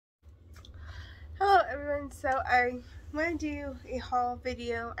Hello everyone, so I want to do a haul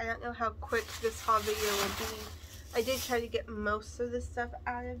video. I don't know how quick this haul video will be. I did try to get most of the stuff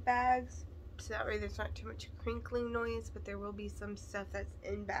out of bags, so that way there's not too much crinkling noise, but there will be some stuff that's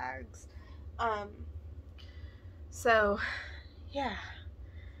in bags. So yeah,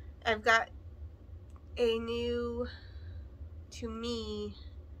 I've got a new, to me,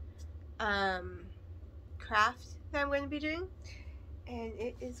 craft that I'm going to be doing, and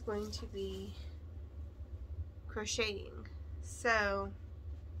it is going to be crocheting. So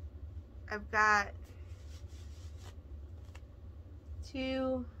I've got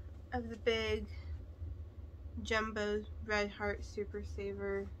two of the big jumbo Red Heart Super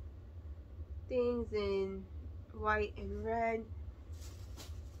Saver things in white and red,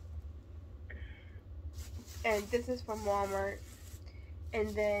 and this is from Walmart. And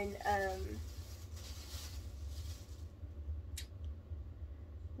then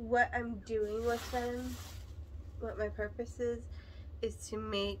what I'm doing with them, what my purpose is to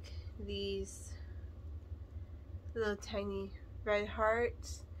make these little tiny red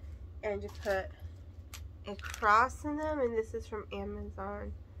hearts and to put a cross in them, and this is from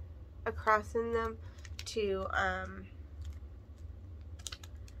Amazon, a cross in them to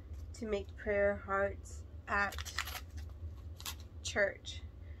make prayer hearts at church.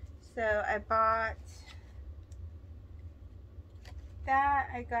 So I bought that.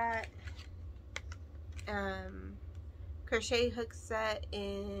 I got crochet hook set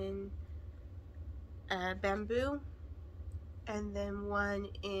in bamboo, and then one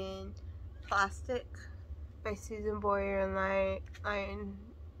in plastic by Susan Boyer and Lion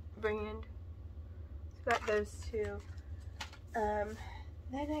brand. So got those two. Then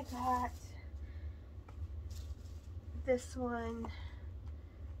I got this one,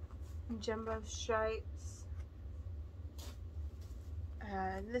 jumbo stripes.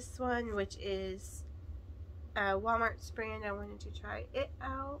 This one, which is Walmart's brand. I wanted to try it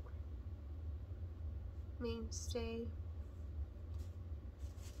out. Mainstay.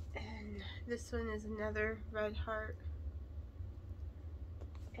 And this one is another red heart.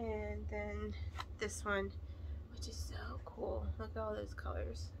 And then this one, which is so cool. Look at all those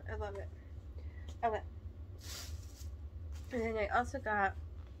colors. I love it. Okay. And then I also got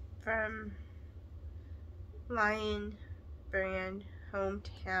from Lion brand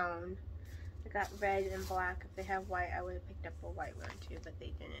Hometown. I got red and black. If they have white, I would have picked up a white one too, but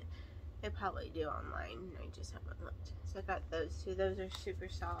they didn't. They probably do online. I just haven't looked. So I got those two. Those are super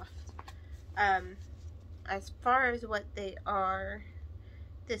soft. As far as what they are,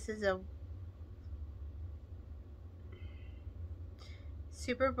 this is a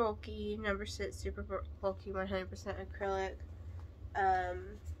super bulky, number 6, super bulky, 100% acrylic.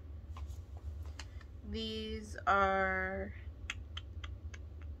 These are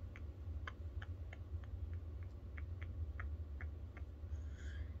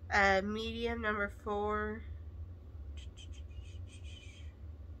medium, number 4,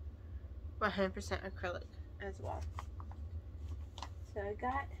 100% acrylic as well. So I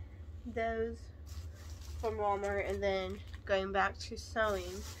got those from Walmart, and then going back to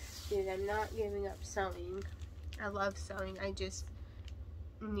sewing, dude, I'm not giving up sewing. I love sewing. I just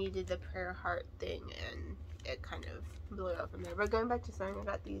needed the prayer heart thing, and it kind of blew up from there. But going back to sewing, I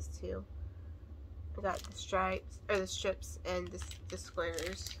got these two. I got the stripes, or the strips, and the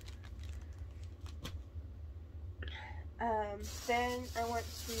squares. Then I went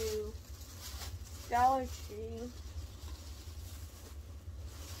to Dollar Tree,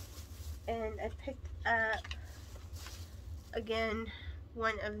 and I picked up, again,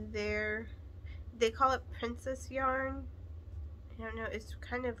 one of their, they call it princess yarn. I don't know, it's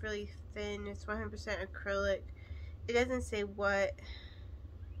kind of really thin. It's 100% acrylic. It doesn't say what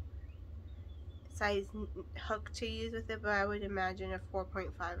size hook to use with it, but I would imagine a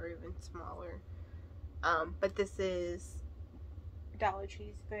 4.5 or even smaller. But this is Dollar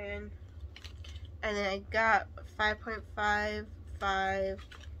Tree's brand. And then I got 5.5, 5,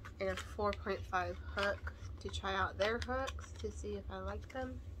 and a 4.5 hook to try out their hooks to see if I like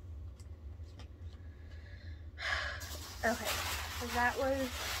them. Okay, so that was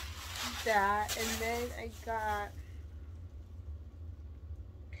that. And then I got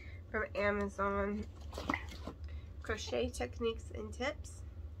from Amazon crochet techniques and tips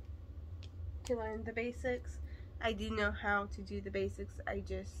to learn the basics. I do know how to do the basics. I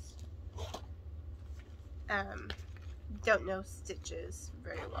just don't know stitches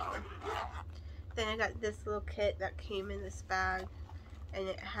very well. Then I got this little kit that came in this bag, and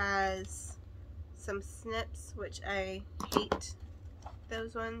it has some snips, which I hate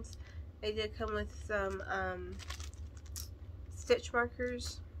those ones. They did come with some stitch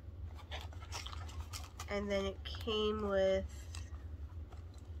markers, And then it came with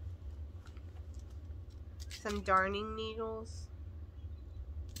some darning needles.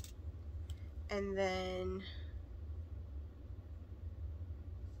 And then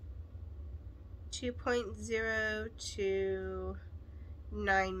 2.0 to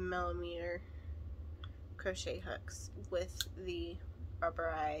 9mm crochet hooks with the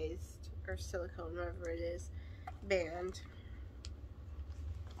rubberized or silicone, whatever it is, band.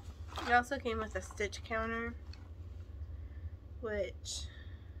 It also came with a stitch counter, which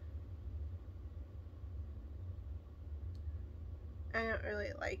I don't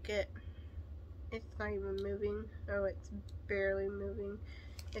really like it. It's not even moving. Oh, it's barely moving.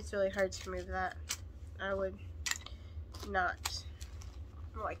 It's really hard to move that. I would not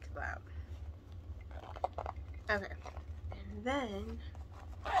like that. Okay. And then,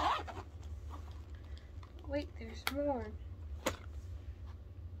 wait, there's more.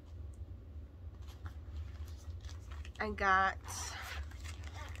 I got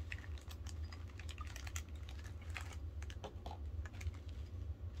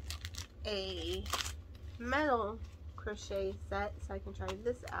a metal crochet set so I can try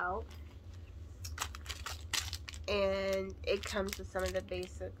this out, and it comes with some of the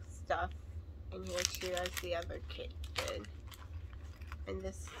basic stuff in here too, as the other kit did. And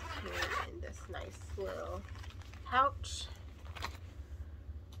this came in this nice little pouch.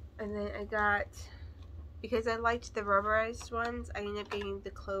 And then I got, because I liked the rubberized ones, I ended up getting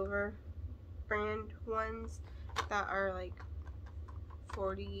the Clover brand ones that are like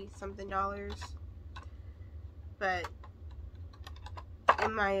 $40 something. But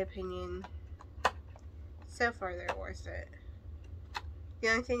in my opinion, so far they're worth it. The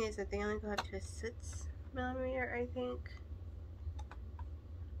only thing is that they only go up to a 6mm, I think.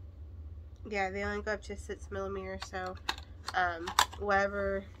 Yeah, they only go up to 6mm, so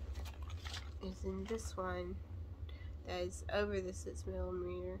whatever is in this one that is over the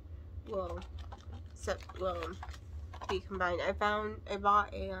 6mm will be combined. I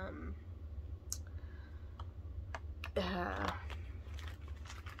bought a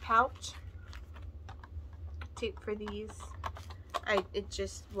pouch for these. It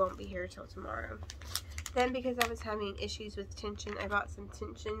just won't be here till tomorrow. Then, because I was having issues with tension, I bought some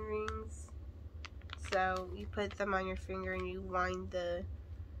tension rings. So you put them on your finger and you wind the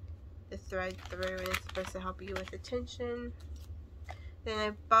thread through, and it's supposed to help you with the tension. Then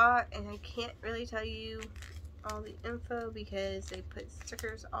I bought, and I can't really tell you all the info because they put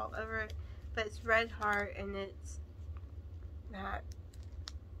stickers all over it, but it's Red Heart, and it's that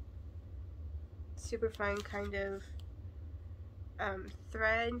super fine kind of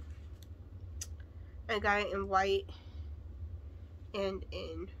thread. I got it in white and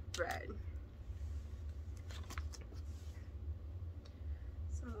in red.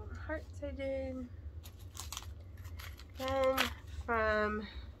 Some more hearts I did. Then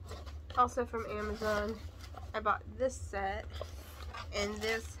also from Amazon, I bought this set, and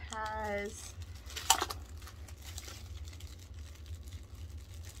this has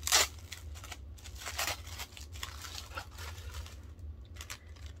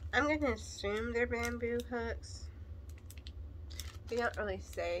I'm going to assume they're bamboo hooks. They don't really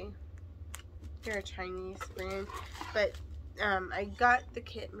say. They're a Chinese brand. But I got the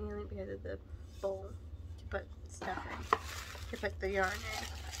kit mainly because of the bowl to put stuff in. To put the yarn in.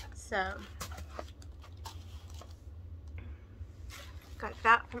 So, got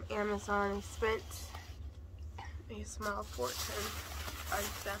that from Amazon. I spent a small fortune on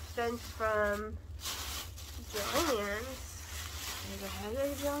stuff. Then from Joann's,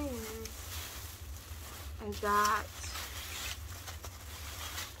 I got,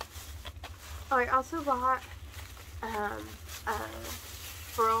 I also bought a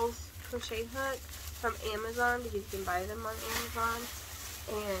Furls crochet hook from Amazon, because you can buy them on Amazon,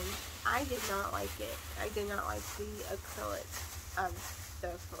 and I did not like it. I did not like the acrylic of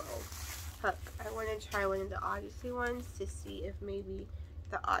the Furls hook. I want to try one of the Odyssey ones to see if maybe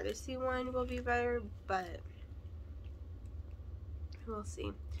the Odyssey one will be better, but we'll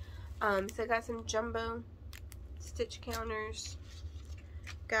see. So I got some jumbo stitch counters.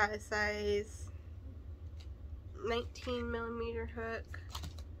 Got a size 19mm hook,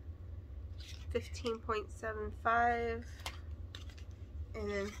 15.75,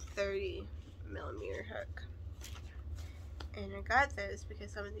 and then 30mm hook. And I got those because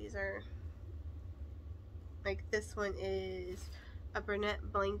some of these are, like this one is a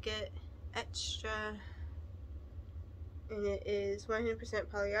Bernat Blanket Extra, and it is 100%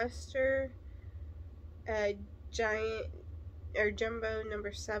 polyester, a giant or jumbo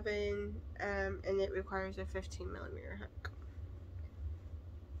number 7, and it requires a 15mm hook.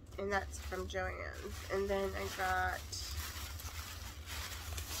 and that's from Joann's. And then I got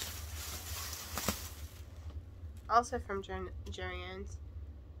also from Joann's,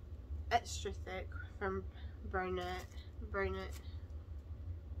 extra thick from Burnett.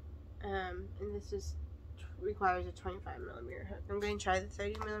 And this requires a 25mm hook. I'm going to try the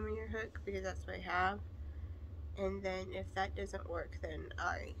 30mm hook because that's what I have. And then if that doesn't work, then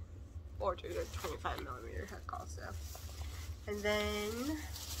I ordered a 25mm hook also. And then,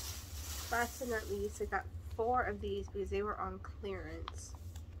 last but not least, I got 4 of these because they were on clearance.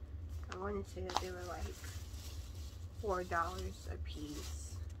 I want to say that they were like $4 a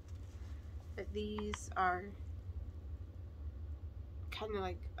piece. But these are kind of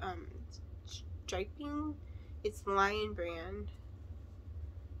like striping. It's Lion brand.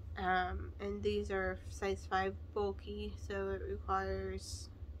 And these are size 5 bulky, so it requires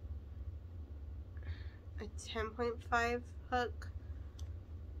a 10.5 hook.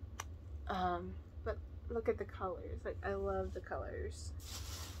 But look at the colors. Like, I love the colors.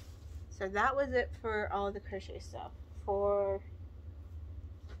 So that was it for all the crochet stuff. For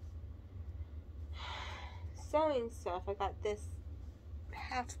sewing stuff, I got this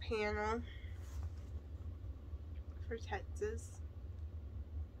half panel for Texas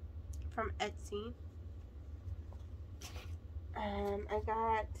from Etsy. I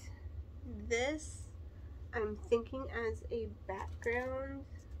got this, I'm thinking, as a background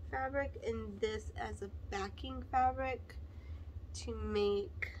fabric and this as a backing fabric to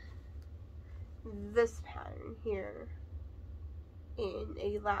make this pattern here in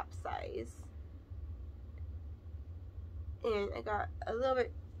a lap size. And I got a little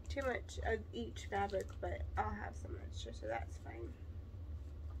bit too much of each fabric, but I'll have some extra, so that's fine.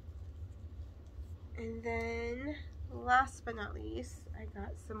 And then last but not least, I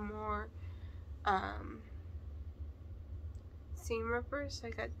got some more seam rippers. So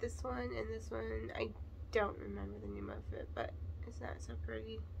I got this one and this one. I don't remember the name of it, but it's not so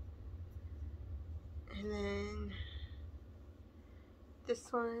pretty. And then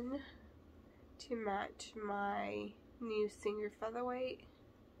this one to match my new Singer Featherweight.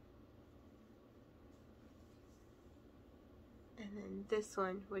 And then this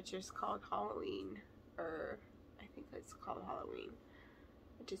one, which is called Halloween, or I think it's called Halloween,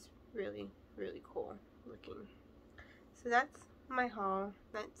 which is really, really cool looking. So that's my haul.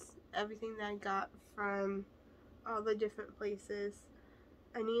 That's everything that I got from all the different places.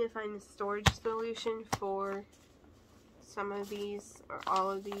 I need to find a storage solution for some of these, or all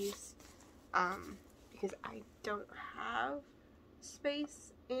of these, because I don't have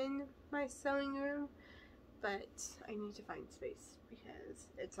space in my sewing room. But I need to find space because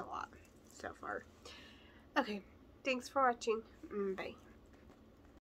it's a lot so far. Okay, thanks for watching. Bye.